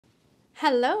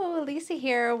Hello, Lisa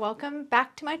here. Welcome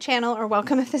back to my channel, or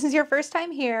welcome if this is your first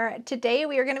time here. Today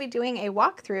we are going to be doing a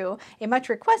walkthrough, a much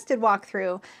requested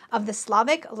walkthrough of the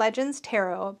Slavic Legends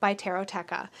Tarot by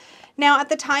Taroteca. Now, at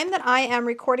the time that I am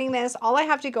recording this, all I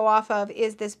have to go off of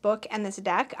is this book and this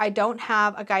deck. I don't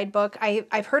have a guidebook.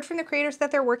 I've heard from the creators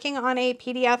that they're working on a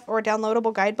PDF or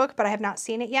downloadable guidebook, but I have not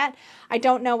seen it yet. I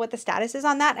don't know what the status is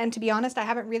on that, and to be honest, I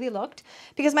haven't really looked,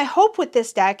 because my hope with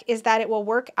this deck is that it will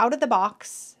work out of the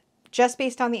box just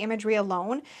based on the imagery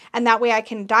alone, and that way I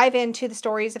can dive into the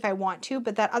stories if I want to,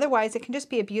 but that otherwise it can just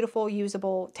be a beautiful,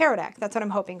 usable tarot deck. That's what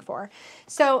I'm hoping for.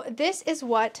 So this is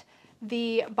what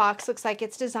the box looks like.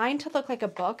 It's designed to look like a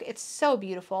book. It's so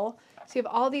beautiful. So you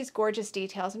have all these gorgeous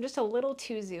details. I'm just a little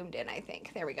too zoomed in, I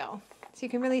think. There we go. So you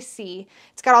can really see.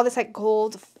 It's got all this like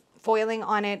gold foiling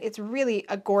on it. It's really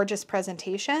a gorgeous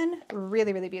presentation.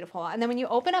 Really, really beautiful. And then when you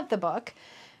open up the book,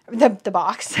 the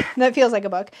box that feels like a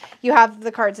book, you have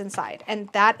the cards inside, and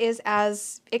that is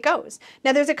as it goes.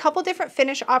 Now there's a couple different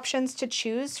finish options to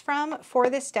choose from for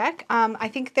this deck. I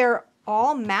think they're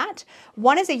all matte.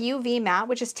 One is a UV matte,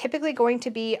 which is typically going to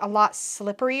be a lot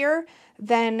slipperier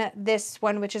than this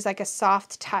one, which is like a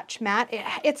soft touch matte.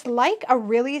 It's like a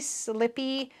really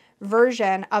slippy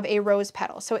version of a rose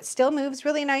petal. So it still moves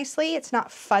really nicely. It's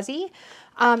not fuzzy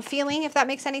feeling, if that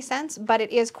makes any sense, but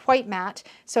it is quite matte.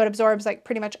 So it absorbs like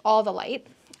pretty much all the light,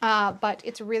 but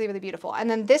it's really, really beautiful. And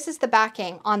then this is the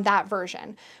backing on that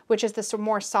version, which is the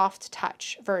more soft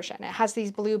touch version. It has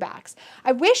these blue backs.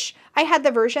 I wish I had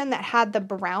the version that had the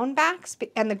brown backs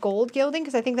and the gold gilding,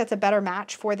 because I think that's a better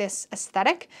match for this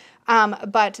aesthetic.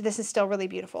 But this is still really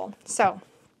beautiful. So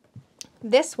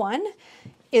this one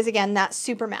is, again, that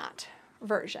super matte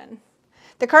version.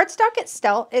 The cardstock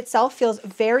itself feels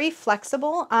very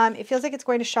flexible. It feels like it's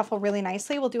going to shuffle really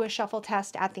nicely. We'll do a shuffle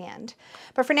test at the end.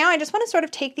 But for now, I just want to sort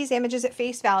of take these images at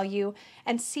face value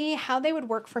and see how they would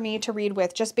work for me to read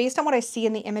with, just based on what I see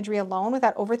in the imagery alone,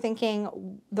 without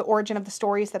overthinking the origin of the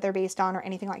stories that they're based on or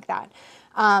anything like that.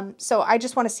 So I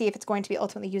just want to see if it's going to be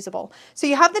ultimately usable. So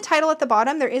you have the title at the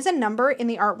bottom. There is a number in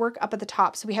the artwork up at the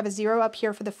top. So we have a 0 up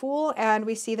here for the Fool, and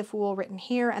we see the Fool written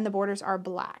here, and the borders are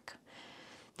black.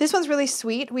 This one's really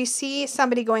sweet. We see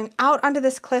somebody going out onto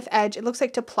this cliff edge. It looks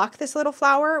like to pluck this little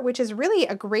flower, which is really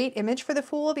a great image for the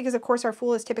Fool, because of course our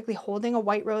Fool is typically holding a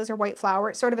white rose or white flower.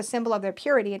 It's sort of a symbol of their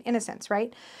purity and innocence,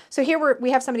 right? So here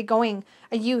we have somebody going,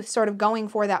 a youth sort of going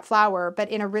for that flower, but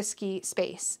in a risky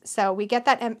space. So we get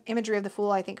that imagery of the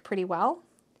Fool, I think, pretty well.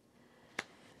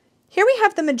 Here we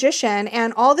have the Magician,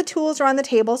 and all the tools are on the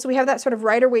table. So we have that sort of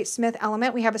Rider-Waite-Smith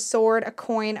element. We have a sword, a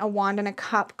coin, a wand, and a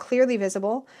cup clearly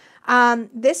visible.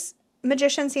 This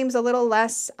Magician seems a little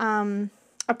less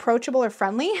approachable or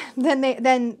friendly than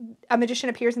a Magician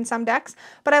appears in some decks.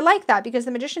 But I like that, because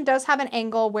the Magician does have an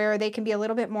angle where they can be a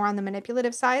little bit more on the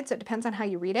manipulative side, so it depends on how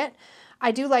you read it.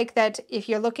 I do like that if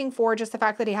you're looking for just the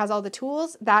fact that he has all the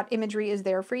tools, that imagery is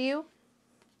there for you.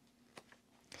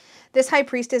 This High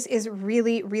Priestess is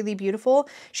really, really beautiful.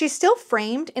 She's still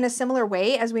framed in a similar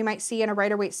way as we might see in a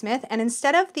Rider-Waite-Smith, and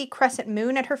instead of the crescent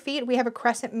moon at her feet, we have a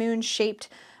crescent moon shaped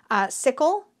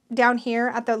sickle down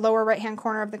here at the lower right-hand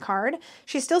corner of the card.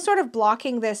 She's still sort of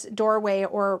blocking this doorway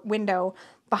or window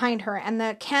behind her, and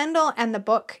the candle and the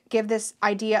book give this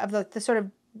idea of the sort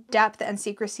of depth and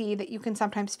secrecy that you can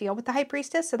sometimes feel with the High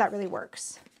Priestess, so that really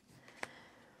works.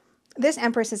 This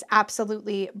Empress is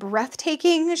absolutely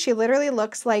breathtaking. She literally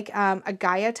looks like a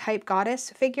Gaia-type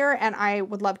goddess figure, and I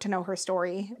would love to know her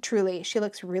story, truly. She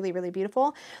looks really, really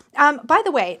beautiful. By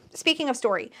the way, speaking of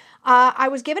story, I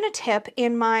was given a tip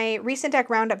in my recent deck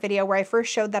roundup video where I first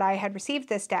showed that I had received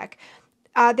this deck.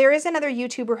 There is another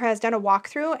YouTuber who has done a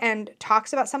walkthrough and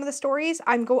talks about some of the stories.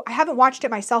 I haven't watched it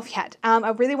myself yet. I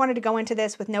really wanted to go into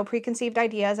this with no preconceived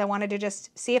ideas. I wanted to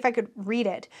just see if I could read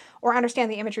it or understand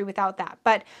the imagery without that.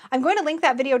 But I'm going to link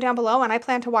that video down below, and I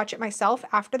plan to watch it myself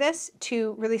after this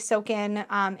to really soak in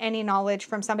any knowledge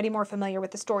from somebody more familiar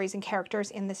with the stories and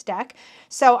characters in this deck.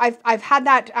 So I've had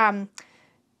that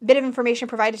bit of information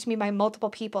provided to me by multiple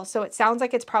people, so it sounds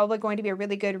like it's probably going to be a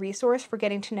really good resource for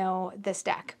getting to know this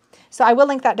deck. So I will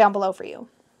link that down below for you.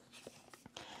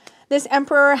 This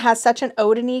Emperor has such an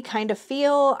Odin-y kind of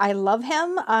feel. I love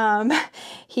him.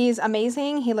 He's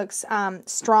amazing. He looks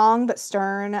strong but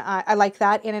stern. I like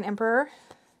that in an Emperor.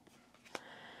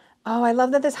 Oh, I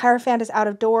love that this Hierophant is out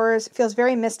of doors. It feels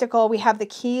very mystical. We have the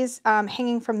keys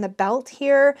hanging from the belt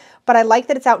here, but I like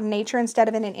that it's out in nature instead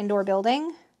of in an indoor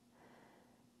building.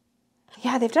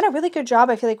 Yeah, they've done a really good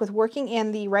job, I feel like, with working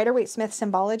in the Rider-Waite-Smith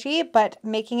symbology, but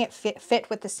making it fit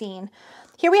with the scene.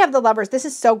 Here we have the Lovers. This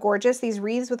is so gorgeous. These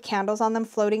wreaths with candles on them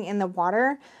floating in the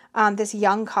water. This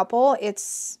young couple,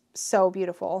 it's so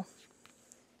beautiful.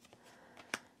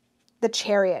 the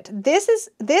Chariot. This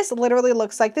literally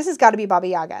looks like, this has got to be Baba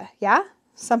Yaga. Yeah?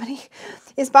 Somebody,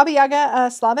 is Baba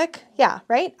Yaga Slavic? Yeah,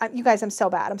 right? You guys, I'm so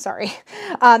bad. I'm sorry.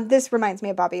 This reminds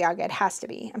me of Baba Yaga. It has to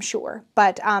be, I'm sure.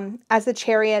 But as the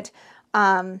Chariot,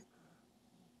 I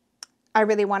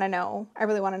really want to know. I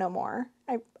really want to know more.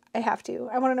 I have to.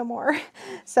 I want to know more.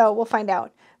 So we'll find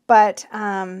out. But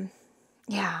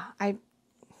yeah,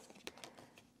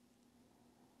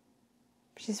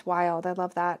 she's wild. I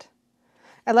love that.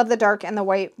 I love the dark and the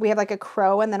white. We have like a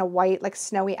crow and then a white, like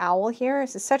snowy owl here.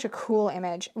 This is such a cool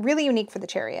image. Really unique for the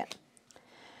Chariot.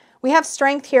 We have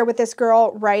strength here with this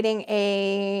girl riding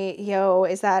a,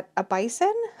 is that a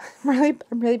bison? I'm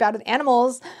really bad with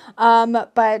animals.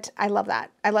 But I love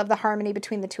that. I love the harmony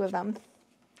between the two of them.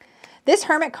 This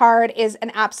Hermit card is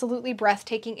an absolutely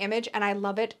breathtaking image, and I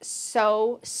love it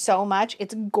so, so much.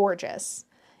 It's gorgeous.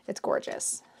 It's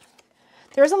gorgeous.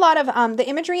 There's a lot of, the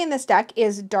imagery in this deck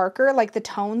is darker, like the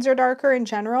tones are darker in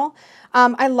general.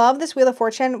 I love this Wheel of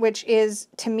Fortune, which is,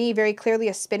 to me, very clearly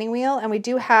a spinning wheel, and we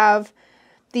do have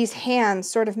these hands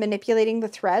sort of manipulating the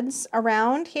threads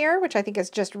around here, which I think is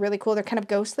just really cool. They're kind of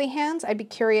ghostly hands. I'd be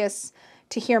curious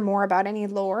to hear more about any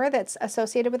lore that's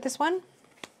associated with this one.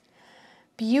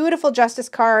 Beautiful Justice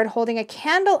card holding a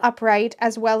candle upright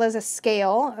as well as a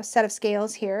scale, a set of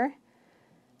scales here.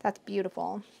 That's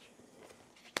beautiful.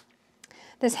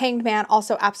 This Hanged Man,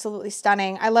 also absolutely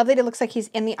stunning. I love that it looks like he's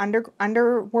in the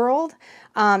underworld,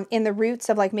 in the roots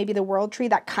of like maybe the world tree,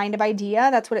 that kind of idea.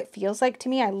 That's what it feels like to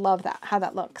me. I love that, how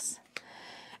that looks.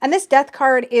 And this Death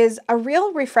card is a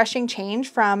real refreshing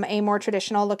change from a more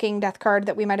traditional looking Death card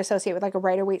that we might associate with like a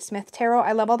Rider-Waite-Smith tarot.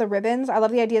 I love all the ribbons. I love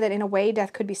the idea that in a way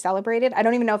Death could be celebrated. I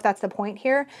don't even know if that's the point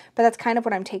here, but that's kind of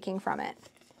what I'm taking from it.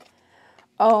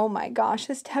 Oh my gosh,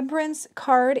 this Temperance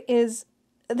card is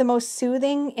the most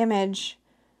soothing image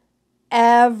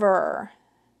ever.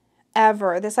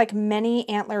 This like many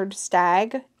antlered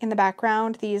stag in the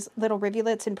background, these little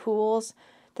rivulets and pools.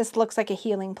 This looks like a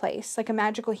healing place, like a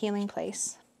magical healing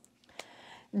place.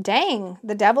 Dang,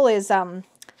 the devil is, dang.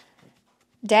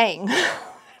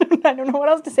 I don't know what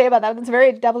else to say about that. That's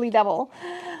very devilly devil.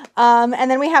 And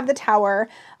then we have the Tower.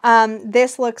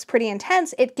 This looks pretty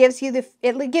intense. It gives me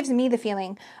the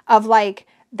feeling of like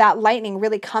that lightning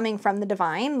really coming from the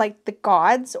divine, like the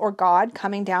gods or God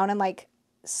coming down and like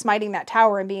smiting that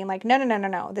tower and being like, no,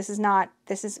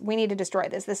 we need to destroy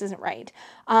this. This isn't right.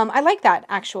 I like that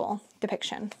actual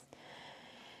depiction.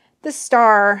 The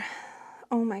star.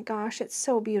 Oh my gosh, it's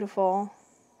so beautiful.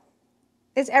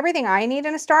 It's everything I need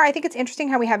in a star. I think it's interesting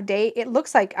how we have day. It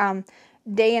looks like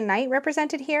day and night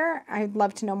represented here. I'd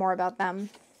love to know more about them.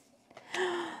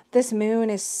 This moon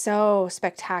is so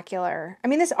spectacular. I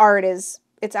mean, this art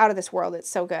it's out of this world. It's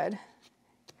so good.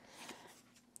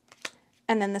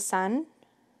 And then the sun.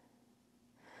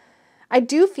 I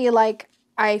feel like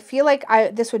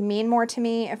this would mean more to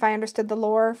me if I understood the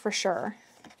lore, for sure.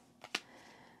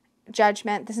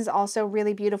 Judgment. This is also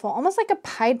really beautiful. Almost like a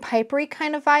Pied Pipery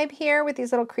kind of vibe here with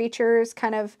these little creatures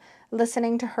kind of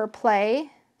listening to her play.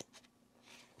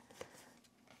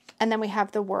 And then we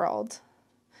have the world.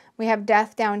 We have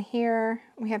death down here.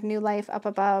 We have new life up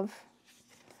above.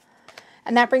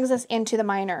 And that brings us into the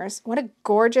minors. What a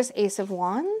gorgeous Ace of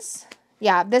Wands.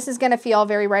 Yeah, this is going to feel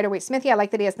very Rider-Waite-Smithy. I like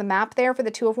that he has the map there for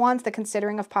the Two of Wands, the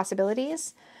considering of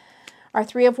possibilities. Our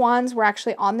Three of Wands, we're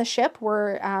actually on the ship.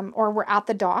 We're at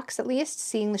the docks at least,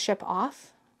 seeing the ship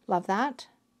off. Love that.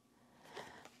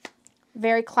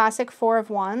 Very classic Four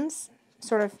of Wands,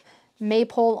 sort of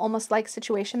maypole almost like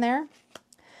situation there.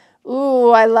 Ooh,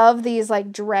 I love these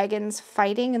like dragons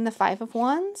fighting in the Five of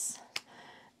Wands.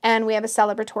 And we have a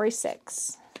celebratory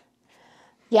 6.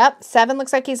 Yep, 7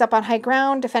 looks like he's up on high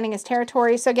ground, defending his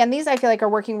territory. So again, these I feel like are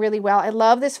working really well. I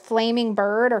love this flaming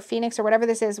bird or phoenix or whatever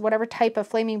this is, whatever type of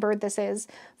flaming bird this is,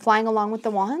 flying along with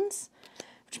the wands.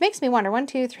 Which makes me wonder, 1,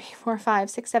 2, 3, 4, 5,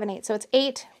 6, 7, 8. So it's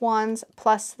 8 wands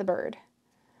plus the bird.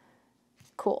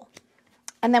 Cool.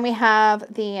 And then we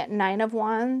have the 9 of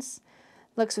Wands.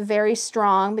 Looks very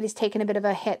strong, but he's taken a bit of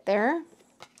a hit there.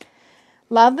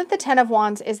 Love that the 10 of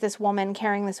Wands is this woman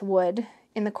carrying this wood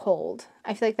in the cold.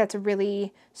 I feel like that's a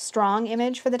really strong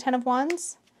image for the 10 of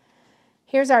Wands.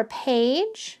 Here's our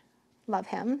Page. Love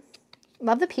him.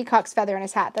 Love the peacock's feather in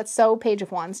his hat. That's so Page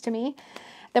of Wands to me.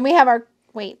 Then we have our,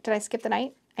 wait, did I skip the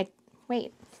Knight?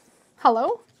 Wait,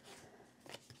 hello?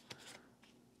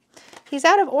 He's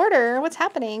out of order. What's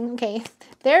happening? Okay,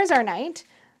 there's our Knight.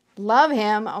 Love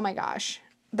him. Oh my gosh.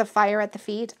 The fire at the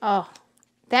feet. Oh.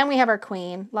 Then we have our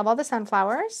Queen. Love all the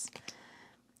sunflowers.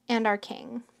 And our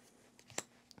King.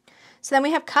 So then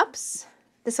we have Cups.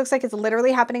 This looks like it's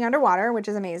literally happening underwater, which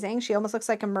is amazing. She almost looks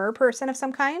like a mer person of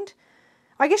some kind.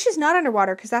 I guess she's not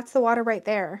underwater because that's the water right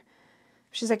there.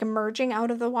 She's like emerging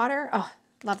out of the water. Oh,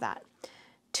 love that.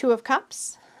 2 of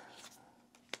Cups.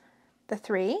 The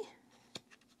 3.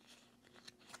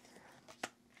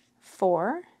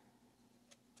 4.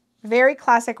 Very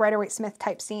classic Rider-Waite-Smith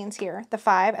type scenes here. The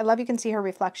 5. I love you can see her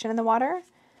reflection in the water.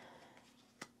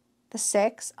 The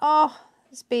 6. Oh,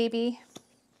 this baby.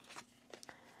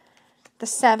 The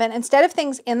 7. Instead of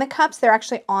things in the cups, they're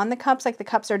actually on the cups. Like the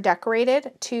cups are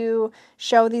decorated to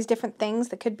show these different things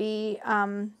that could be,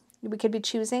 we could be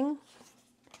choosing.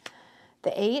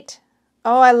 The 8.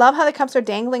 Oh, I love how the cups are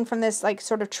dangling from this like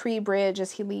sort of tree bridge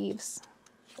as he leaves.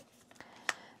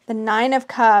 The 9 of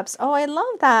Cups. Oh, I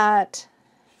love that.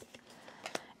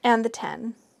 And the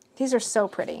 10. These are so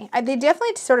pretty. They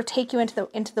definitely sort of take you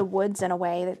into the woods in a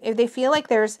way. They feel like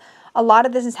there's a lot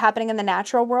of this is happening in the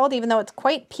natural world, even though it's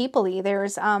quite people-y.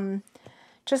 There's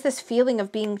just this feeling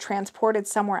of being transported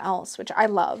somewhere else, which I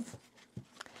love.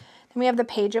 Then we have the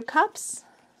Page of Cups,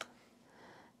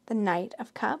 the Knight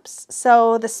of Cups.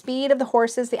 So the speed of the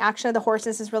horses, the action of the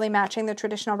horses is really matching the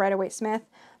traditional Rider-Waite-Smith.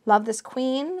 Love this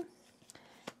Queen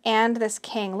and this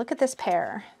King. Look at this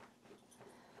pair.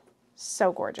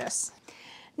 So gorgeous.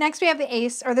 Next we have the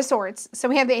Ace, or the Swords. So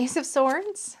we have the Ace of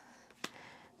Swords,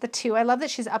 the 2. I love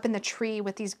that she's up in the tree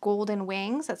with these golden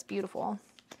wings. That's beautiful.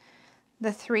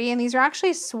 The 3, and these are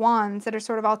actually swans that are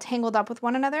sort of all tangled up with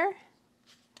one another.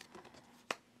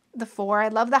 The 4, I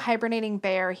love the hibernating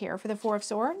bear here for the 4 of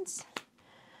Swords.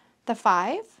 The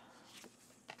 5,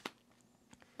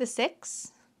 the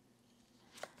 6,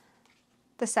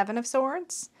 the 7 of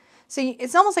Swords. So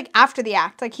it's almost like after the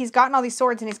act, like he's gotten all these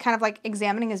swords and he's kind of like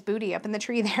examining his booty up in the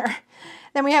tree there.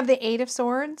 Then we have the 8 of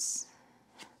Swords,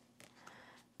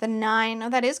 the 9. Oh,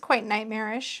 that is quite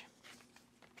nightmarish.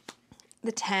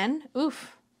 The 10.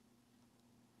 Oof.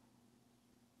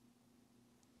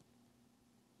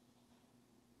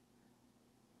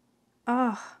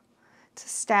 Oh, it's a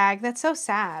stag. That's so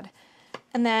sad.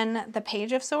 And then the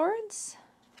Page of Swords.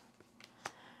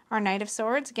 Our Knight of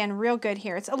Swords, again, real good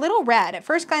here. It's a little red. At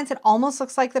first glance, it almost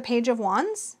looks like the Page of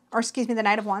Wands, or excuse me, the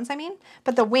Knight of Wands, I mean.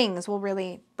 But the wings will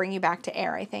really bring you back to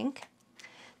air, I think.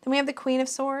 Then we have the Queen of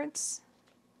Swords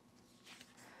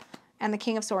and the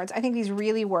King of Swords. I think these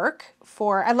really work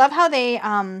for, I love how they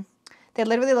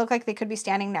literally look like they could be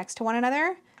standing next to one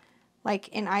another, like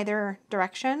in either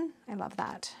direction. I love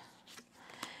that.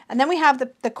 And then we have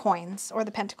the coins, or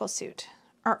the pentacle suit.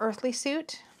 Our earthly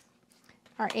suit,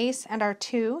 our Ace and our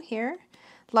 2 here.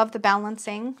 Love the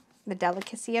balancing, the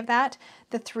delicacy of that.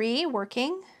 The 3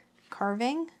 working,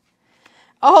 carving.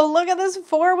 Oh, look at this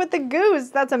 4 with the goose.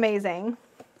 That's amazing.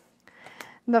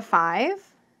 The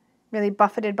 5, really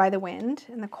buffeted by the wind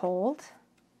and the cold.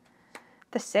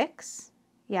 The 6,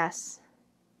 yes.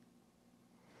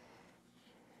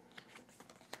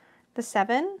 The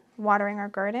 7, watering our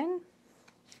garden.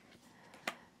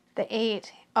 The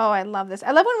 8, oh, I love this.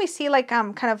 I love when we see like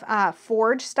kind of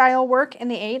forge style work in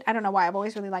the 8. I don't know why, I've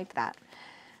always really liked that.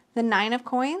 The 9 of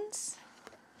coins.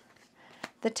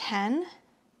 The 10.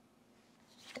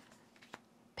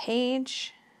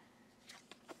 Page.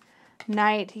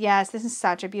 Knight, yes, this is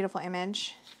such a beautiful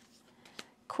image.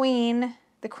 Queen.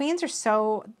 The queens are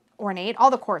so ornate.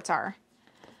 All the courts are.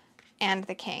 And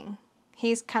the King.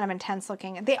 He's kind of intense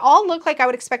looking. They all look like I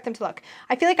would expect them to look.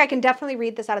 I feel like I can definitely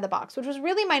read this out of the box, which was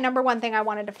really my #1 thing I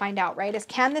wanted to find out, right? Is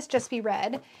can this just be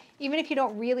read? Even if you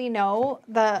don't really know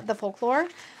the folklore.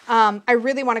 I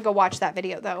really want to go watch that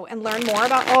video though and learn more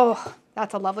about, oh,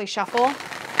 that's a lovely shuffle.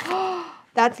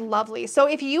 That's lovely. So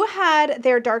if you had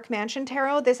their Dark Mansion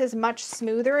Tarot, this is much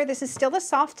smoother. This is still a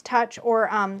soft touch or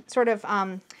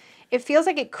it feels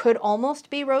like it could almost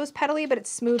be rose petally, but it's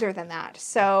smoother than that.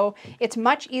 So it's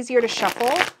much easier to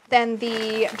shuffle than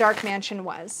the Dark Mansion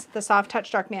was. The soft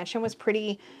touch Dark Mansion was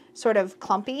pretty sort of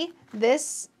clumpy.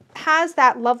 This has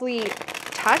that lovely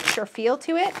touch or feel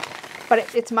to it,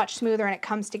 but it's much smoother and it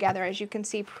comes together, as you can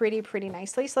see, pretty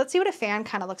nicely. So let's see what a fan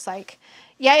kind of looks like.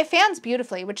 Yeah, it fans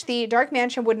beautifully, which the Dark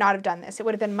Mansion would not have done this. It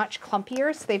would have been much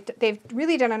clumpier. So they've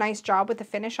really done a nice job with the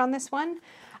finish on this one.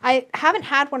 I haven't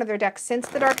had one of their decks since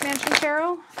the Dark Mansion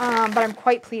Tarot, but I'm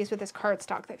quite pleased with this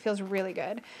cardstock. That feels really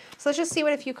good. So let's just see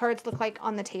what a few cards look like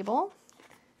on the table.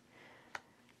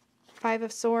 5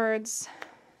 of Swords,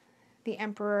 the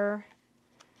Emperor,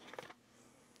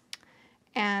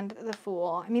 and the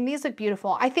Fool. I mean, these look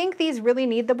beautiful. I think these really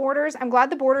need the borders. I'm glad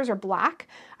the borders are black.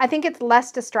 I think it's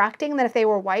less distracting than if they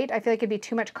were white. I feel like it'd be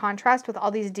too much contrast with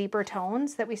all these deeper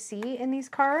tones that we see in these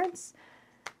cards.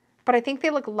 But I think they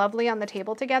look lovely on the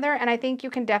table together, and I think you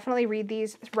can definitely read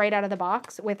these right out of the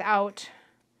box without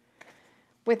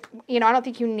with, you know, I don't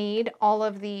think you need all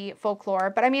of the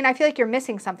folklore, but I mean, I feel like you're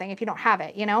missing something if you don't have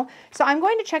it, you know? So I'm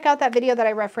going to check out that video that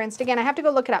I referenced. Again, I have to go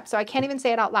look it up, so I can't even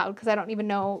say it out loud because I don't even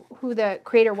know who the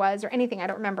creator was or anything. I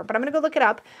don't remember, but I'm going to go look it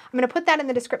up. I'm going to put that in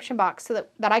the description box so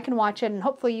that I can watch it, and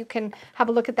hopefully you can have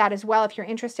a look at that as well if you're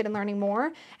interested in learning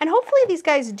more. And hopefully these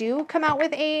guys do come out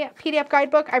with a PDF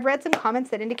guidebook. I've read some comments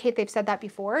that indicate they've said that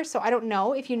before, so I don't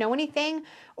know if you know anything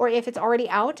or if it's already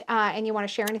out and you want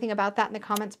to share anything about that in the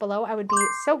comments below. I would be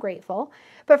so grateful.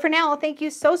 But for now, thank you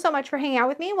so much for hanging out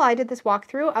with me while I did this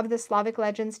walkthrough of the Slavic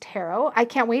Legends Tarot. I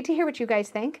can't wait to hear what you guys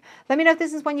think. Let me know if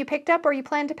this is one you picked up or you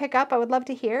plan to pick up. I would love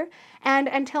to hear. And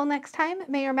until next time,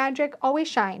 may your magic always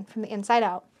shine from the inside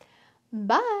out.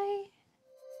 Bye!